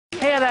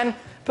men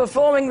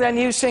performing their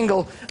new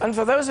single. And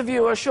for those of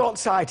you who are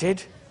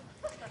short-sighted,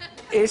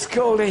 it's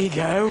called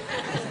Ego.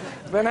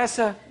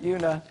 Vanessa,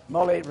 Una,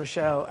 Molly,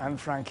 Rochelle and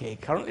Frankie,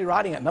 currently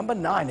riding at number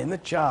 9 in the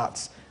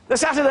charts. The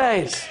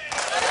Saturdays.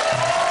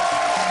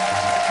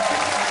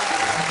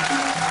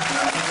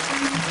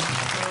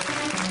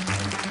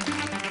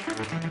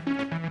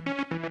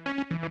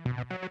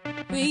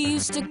 We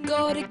used to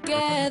go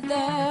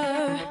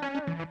together,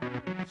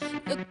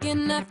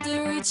 looking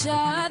after each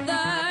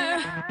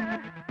other.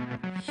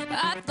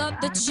 I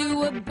thought that you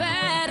were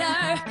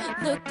better.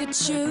 Look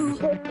at you.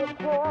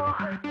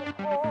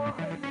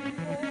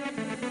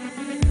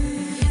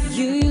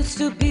 You used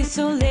to be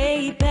so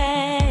laid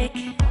back.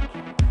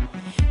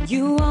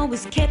 You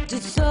always kept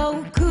it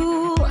so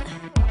cool.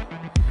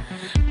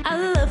 I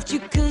loved you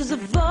 'cause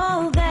of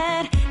all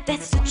that.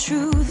 That's the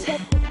truth.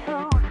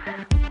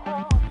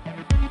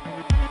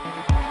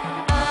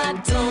 I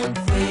don't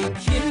think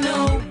you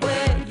know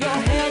where your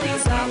head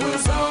is. I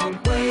was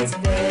always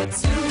there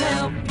to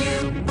help you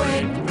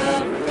break the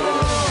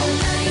fall. And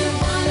now you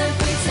wanna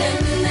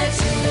pretend that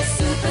you're a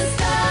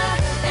superstar.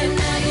 And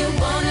now you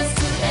want us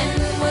to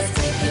end what's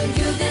taking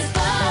you this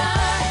far.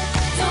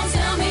 Don't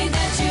tell me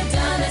that you're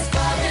done as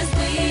far as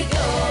we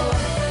go.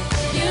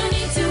 You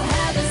need to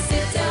have a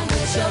sit down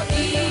with your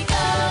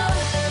ego.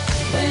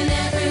 When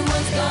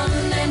everyone's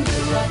gone and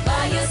you're all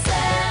by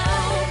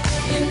yourself,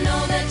 you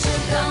know that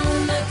you're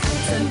gonna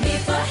come to me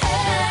for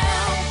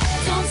help.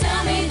 Don't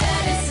tell me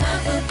that it's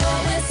time for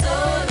going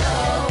solo.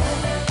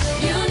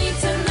 You need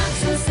to knock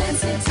some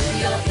sense into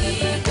your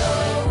ego.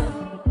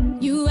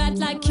 You act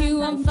like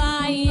you on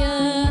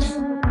fire,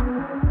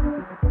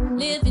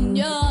 living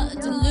your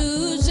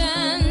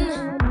delusion.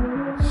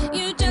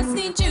 You just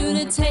need you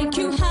to take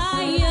you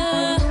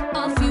higher.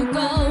 Off you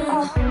go.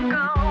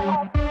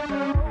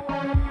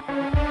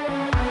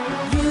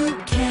 You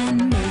can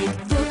make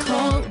the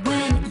call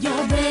when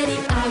you're ready.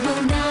 I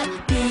will not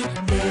be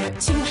there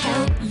to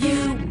help you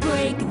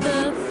break the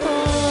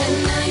fall. And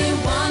now you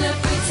wanna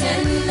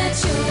pretend that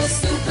you're a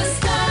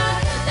superstar.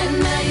 And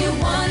now you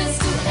want us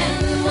to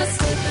end what's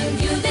taking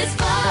you this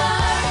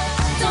far.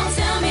 Don't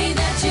tell me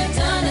that you're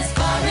done as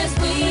far as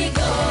we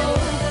go.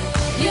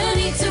 You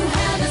need to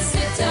have a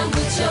sit down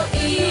with your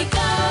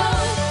ego.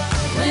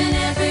 When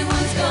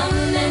everyone's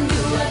gone and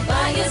you are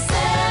by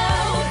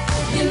yourself,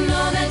 you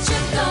know that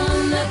you're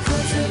gonna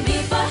come to me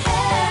for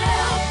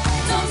help.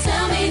 Don't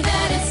tell me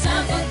that it's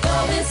time for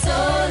going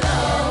solo.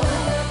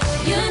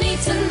 You need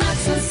to knock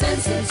some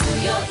sense into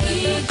your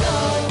ego.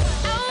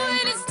 Oh,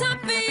 and it's time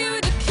for you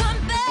to come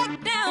back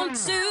down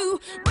to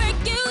where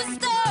you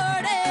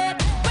started,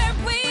 where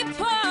we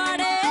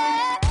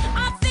parted.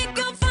 I think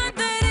you'll find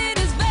that it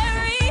is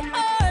very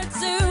hard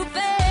to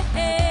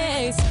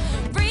face.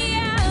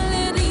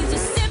 Reality's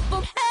a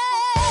simple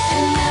haze.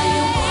 And now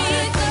you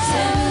wanna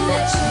pretend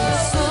that you're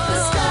a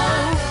superstar.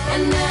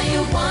 And now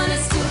you want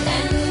us to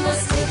end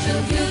what's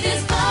taking you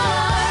this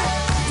far.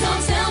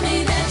 Don't tell me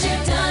that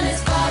you're done as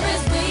far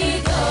as we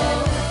go.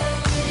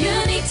 You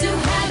need to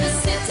have a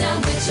sit down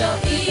with your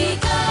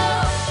ego.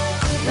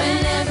 When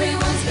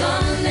everyone's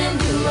gone and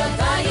you are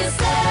by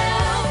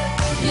yourself,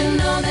 you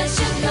know that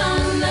you're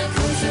gonna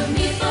come to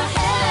me for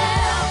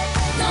help.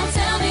 Don't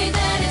tell me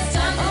that it's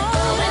time for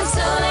going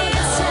solo.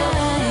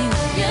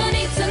 You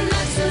need to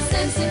knock some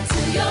sense into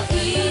your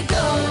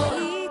ego.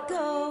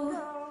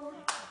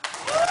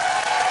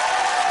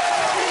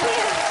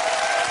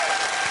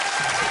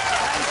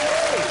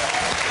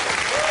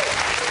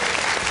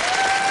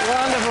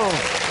 Wonderful.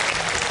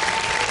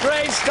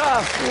 Great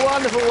stuff.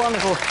 Wonderful,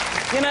 wonderful.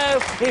 You know,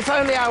 if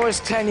only I was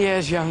 10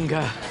 years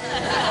younger.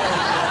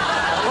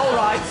 All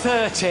right,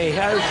 30.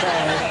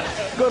 Okay.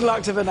 Good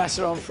luck to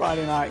Vanessa on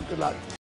Friday night. Good luck.